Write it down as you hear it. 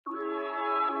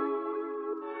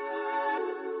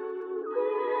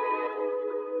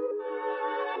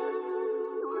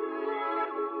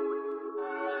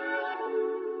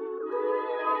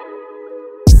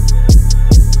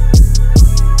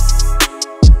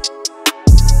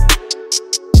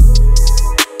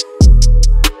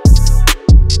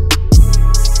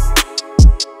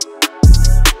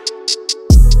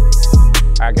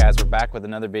back with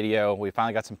another video. We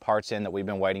finally got some parts in that we've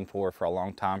been waiting for a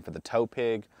long time for the tow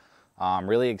pig. I'm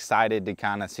really excited to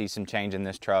kind of see some change in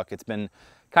this truck. It's been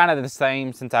kind of the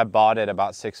same since I bought it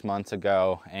about 6 months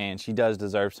ago, and she does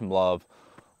deserve some love.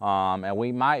 And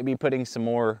we might be putting some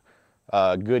more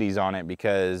goodies on it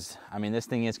because, I mean, this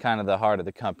thing is kind of the heart of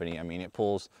the company. I mean, it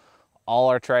pulls all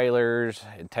our trailers,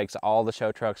 it takes all the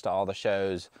show trucks to all the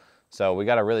shows. So we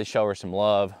got to really show her some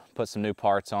love, put some new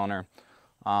parts on her.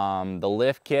 The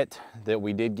lift kit that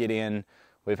we did get in,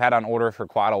 we've had on order for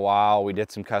quite a while. We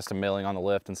did some custom milling on the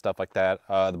lift and stuff like that.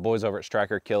 The boys over at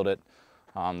Stryker killed it.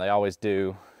 They always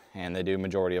do, and they do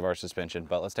majority of our suspension,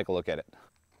 but let's take a look at it.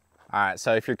 All right,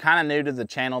 so if you're kind of new to the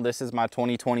channel, this is my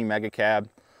 2020 Megacab.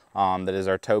 That is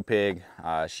our tow pig.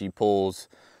 She pulls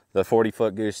the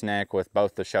 40-foot gooseneck with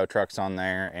both the show trucks on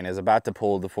there and is about to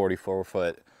pull the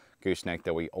 44-foot gooseneck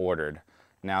that we ordered.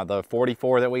 Now the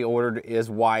 44 that we ordered is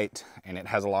white and it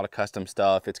has a lot of custom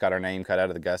stuff. It's got our name cut out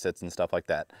of the gussets and stuff like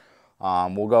that.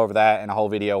 We'll go over that in a whole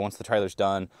video once the trailer's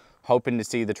done. Hoping to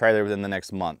see the trailer within the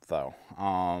next month though.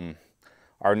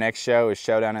 Our next show is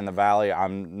Showdown in the Valley.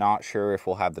 I'm not sure if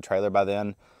we'll have the trailer by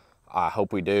then. I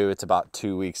hope we do. It's about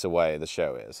 2 weeks away, the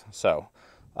show is. So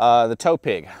the tow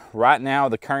pig. Right now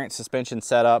the current suspension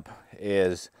setup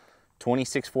is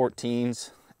 2614s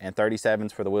and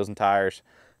 37s for the wheels and tires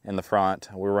in the front.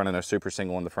 We're running a super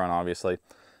single in the front, obviously,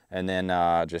 and then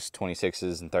just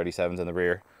 26s and 37s in the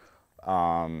rear.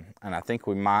 And I think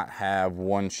we might have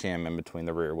one shim in between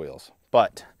the rear wheels,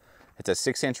 but it's a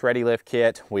 6-inch ready lift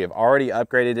kit. We have already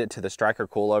upgraded it to the Stryker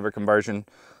coilover conversion.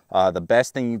 The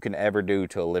best thing you can ever do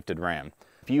to a lifted ram.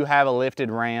 If you have a lifted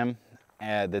ram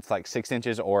that's like 6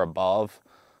 inches or above,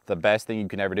 the best thing you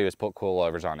can ever do is put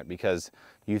coilovers on it because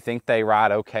you think they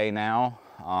ride okay now.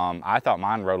 I thought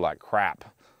mine rode like crap,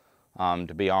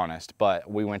 to be honest, but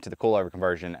we went to the coilover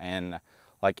conversion and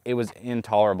like it was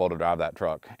intolerable to drive that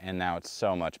truck, and now it's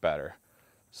so much better.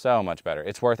 So much better.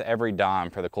 It's worth every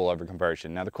dime for the coilover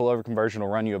conversion. Now the coilover conversion will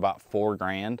run you about $4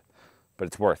 grand, but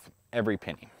it's worth every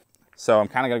penny. So I'm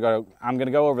gonna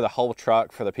go over the whole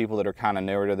truck for the people that are kind of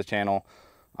newer to the channel.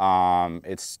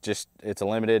 It's a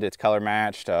limited, it's color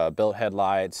matched, built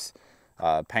headlights,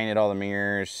 painted all the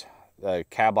mirrors, the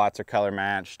cab lights are color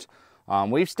matched.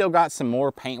 We've still got some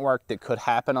more paint work that could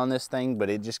happen on this thing, but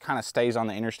it just kind of stays on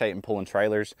the interstate and pulling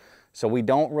trailers. So we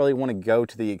don't really want to go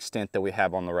to the extent that we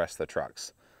have on the rest of the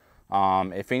trucks.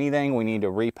 If anything, we need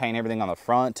to repaint everything on the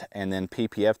front and then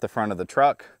PPF the front of the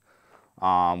truck.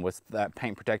 With that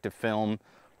paint protective film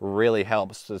really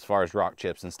helps as far as rock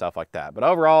chips and stuff like that. But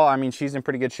overall, I mean, she's in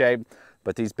pretty good shape,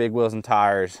 but these big wheels and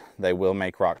tires, they will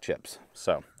make rock chips.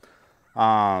 So,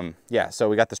 yeah, so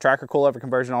we got the Stryker coilover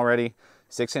conversion already,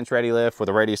 6-inch ready lift with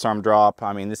a radius arm drop.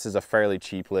 I mean, this is a fairly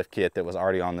cheap lift kit that was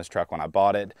already on this truck when I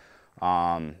bought it.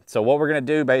 So what we're gonna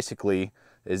do basically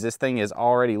is this thing is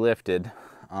already lifted.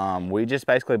 We just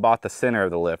basically bought the center of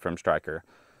the lift from Stryker.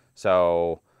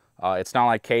 So, it's not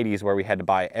like Katie's where we had to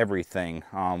buy everything.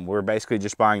 We're basically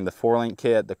just buying the 4-link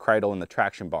kit, the cradle, and the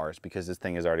traction bars because this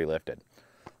thing is already lifted.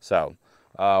 So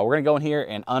we're gonna go in here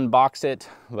and unbox it,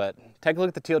 but take a look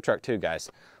at the teal truck too, guys.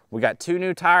 We got 2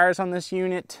 new tires on this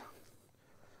unit,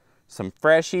 some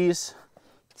freshies,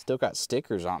 still got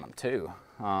stickers on them too.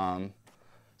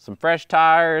 Some fresh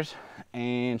tires,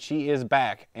 and she is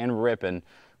back and ripping.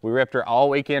 We ripped her all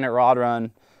weekend at Rod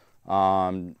Run. We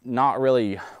weren't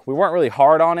really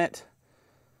hard on it,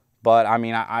 but I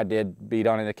mean, I did beat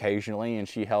on it occasionally and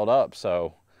she held up.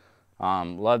 So,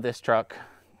 love this truck.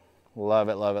 Love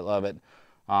it, love it, love it.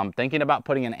 Thinking about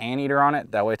putting an anteater on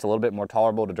it. That way it's a little bit more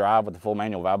tolerable to drive with the full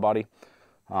manual valve body.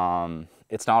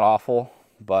 It's not awful,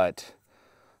 but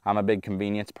I'm a big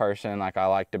convenience person. Like I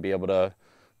like to be able to,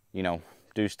 you know,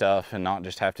 do stuff and not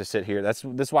just have to sit here. That's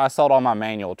why I sold all my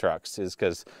manual trucks, is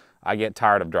because I get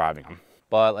tired of driving them.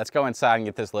 But let's go inside and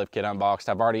get this lift kit unboxed.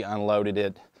 I've already unloaded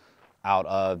it out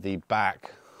of the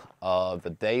back of the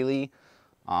daily.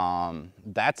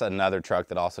 That's another truck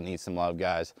that also needs some love,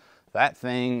 guys. That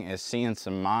thing is seeing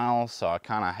some miles, so I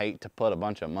kind of hate to put a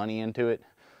bunch of money into it.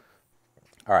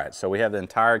 All right, so we have the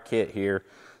entire kit here,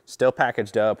 still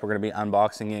packaged up. We're gonna be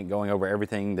unboxing it, going over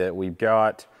everything that we've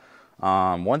got.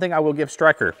 One thing I will give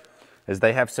Stryker is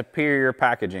they have superior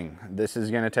packaging. This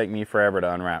is gonna take me forever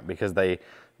to unwrap because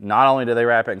not only do they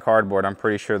wrap it in cardboard, I'm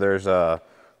pretty sure there's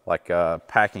like a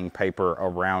packing paper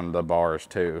around the bars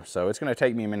too. So it's gonna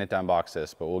take me a minute to unbox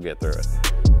this, but we'll get through it.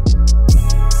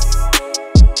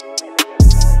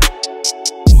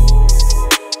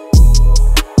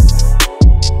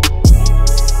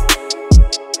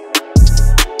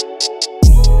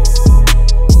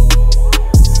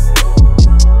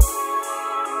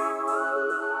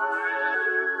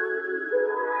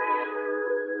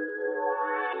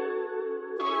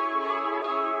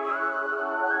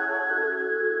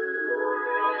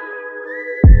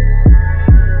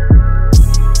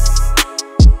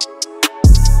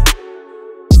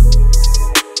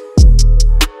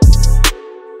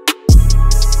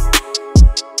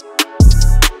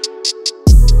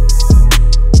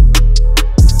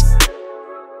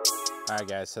 right,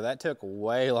 guys, so that took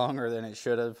way longer than it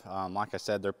should have. Like I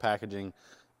said, their packaging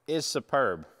is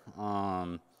superb.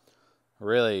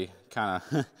 Really kind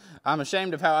of, I'm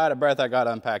ashamed of how out of breath I got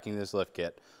unpacking this lift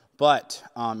kit. But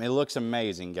it looks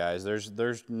amazing, guys.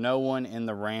 There's no one in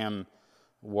the Ram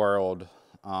world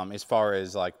as far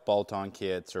as like bolt-on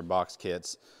kits or box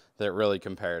kits that really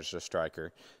compares to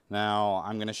Striker. Now,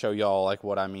 I'm going to show y'all like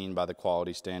what I mean by the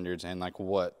quality standards and like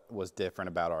what was different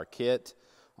about our kit.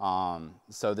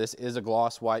 So this is a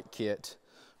gloss white kit.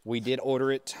 We did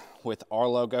order it with our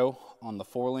logo on the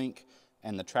four-link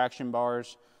and the traction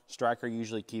bars. Striker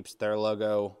usually keeps their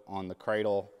logo on the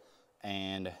cradle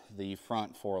and the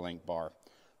front four-link bar,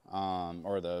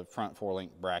 or the front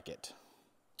four-link bracket.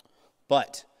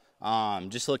 But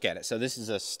just look at it. So this is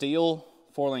a steel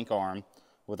four-link arm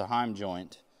with a heim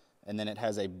joint, and then it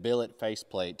has a billet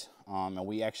faceplate. And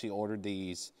we actually ordered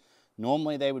these.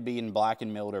 Normally they would be in black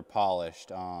and milled or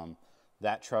polished.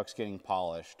 That truck's getting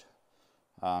polished.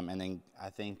 And then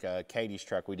I think Katie's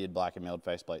truck, we did black and milled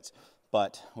faceplates.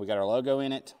 But we got our logo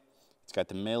in it. It's got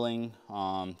the milling.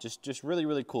 Just really,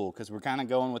 really cool because we're kind of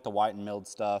going with the white and milled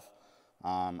stuff.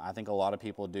 I think a lot of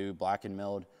people do black and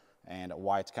milled, and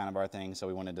white's kind of our thing, so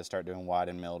we wanted to start doing white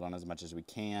and milled on as much as we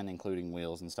can, including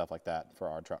wheels and stuff like that for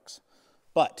our trucks.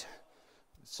 But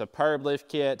superb lift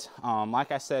kit.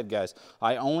 Like I said, guys,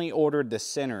 I only ordered the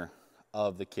center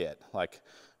of the kit. Like,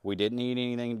 we didn't need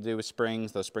anything to do with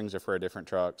springs. Those springs are for a different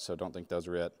truck, so don't think those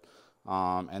are it.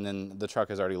 And then the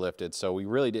truck is already lifted, so we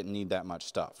really didn't need that much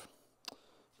stuff.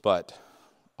 But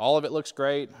all of it looks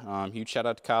great. Huge shout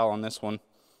out to Kyle on this one.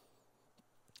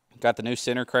 Got the new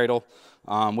center cradle.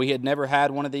 We had never had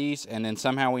one of these, and then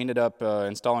somehow we ended up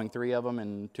installing 3 of them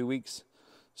in 2 weeks.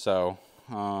 So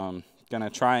gonna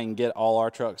try and get all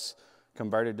our trucks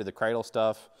converted to the cradle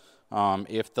stuff.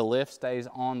 If the lift stays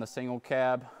on the single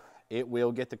cab, it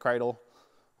will get the cradle.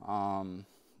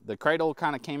 The cradle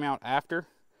kind of came out after,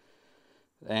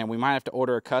 and we might have to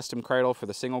order a custom cradle for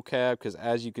the single cab because,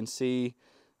 as you can see,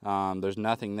 there's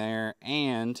nothing there,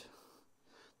 and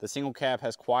the single cab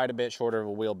has quite a bit shorter of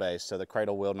a wheelbase, so the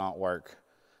cradle will not work.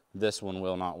 This one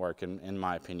will not work, in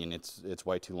my opinion. It's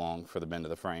way too long for the bend of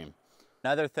the frame.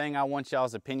 Another thing I want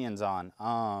y'all's opinions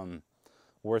on,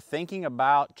 we're thinking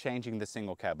about changing the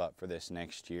single cab up for this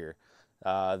next year.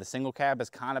 The single cab has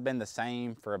kind of been the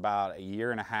same for about 1.5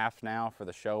 years now for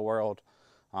the show world.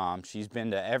 She's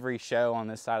been to every show on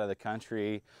this side of the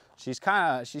country. She's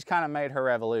kind of made her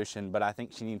revolution, but I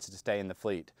think she needs to stay in the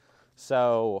fleet.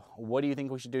 So what do you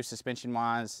think we should do suspension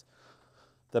wise?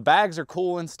 The bags are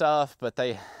cool and stuff, but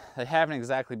they haven't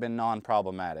exactly been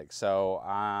non-problematic. So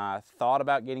I thought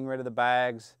about getting rid of the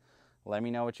bags. Let me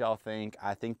know what y'all think.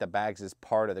 I think the bags is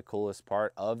part of the coolest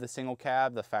part of the single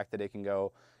cab. The fact that it can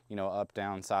go, you know, up,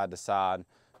 down, side to side.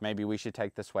 Maybe we should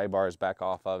take the sway bars back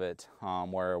off of it,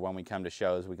 where when we come to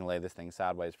shows, we can lay this thing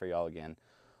sideways for y'all again.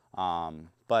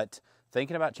 But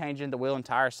thinking about changing the wheel and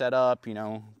tire setup, you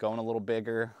know, going a little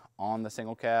bigger on the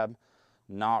single cab.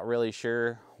 Not really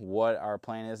sure what our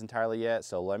plan is entirely yet,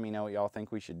 so let me know what y'all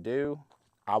think we should do.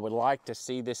 I would like to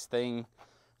see this thing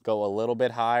go a little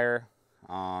bit higher,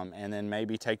 and then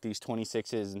maybe take these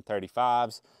 26s and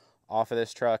 35s off of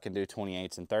this truck and do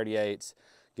 28s and 38s.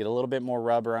 Get a little bit more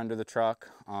rubber under the truck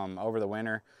over the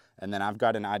winter, and then I've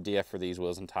got an idea for these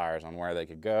wheels and tires on where they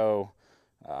could go.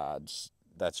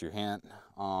 That's your hint.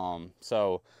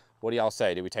 So what do y'all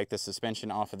say? Do we take the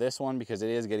suspension off of this one because it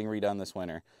is getting redone this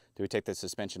winter? Do we take the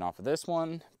suspension off of this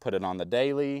one, put it on the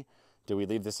daily? Do we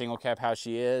leave the single cab how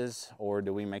she is, or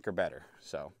do we make her better?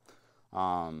 So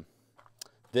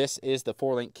this is the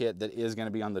 4-link kit that is going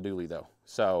to be on the dually though.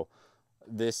 So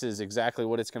this is exactly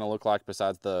what it's going to look like,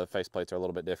 besides the faceplates are a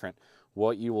little bit different.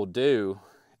 What you will do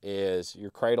is your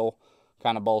cradle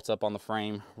kind of bolts up on the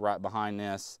frame right behind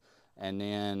this, and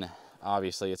then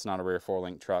obviously it's not a rear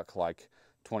 4-link truck like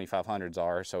 2500s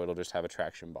are, so it'll just have a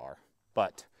traction bar.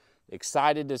 But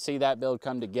excited to see that build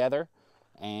come together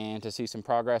and to see some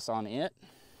progress on it.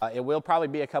 It will probably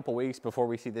be a couple weeks before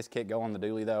we see this kit go on the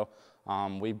dually though.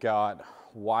 We've got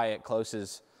Wyatt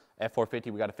Close's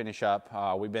F450 we got to finish up.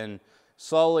 We've been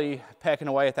slowly pecking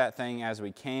away at that thing as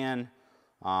we can.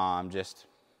 It's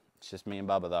just me and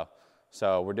Bubba though.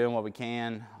 So we're doing what we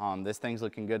can. This thing's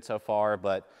looking good so far,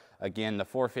 but again, the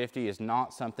 450 is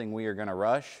not something we are gonna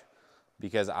rush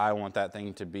because I want that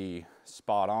thing to be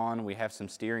spot on. We have some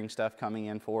steering stuff coming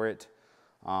in for it.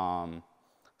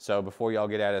 So before y'all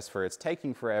get at us for it's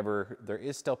taking forever, there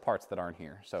is still parts that aren't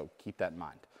here, so keep that in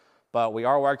mind. But we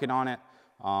are working on it.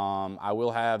 I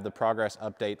will have the progress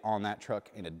update on that truck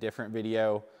in a different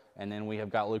video, and then we have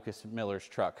got Lucas Miller's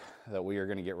truck that we are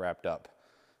gonna get wrapped up.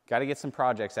 Got to get some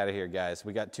projects out of here, guys.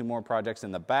 We got 2 more projects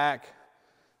in the back,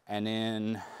 And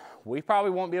then we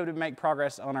probably won't be able to make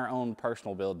progress on our own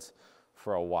personal builds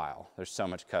for a while. There's so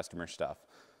much customer stuff.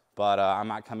 But I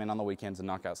might come in on the weekends and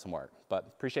knock out some work. But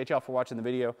appreciate y'all for watching the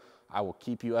video. I will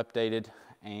keep you updated,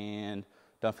 and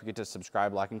don't forget to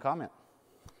subscribe, like, and comment.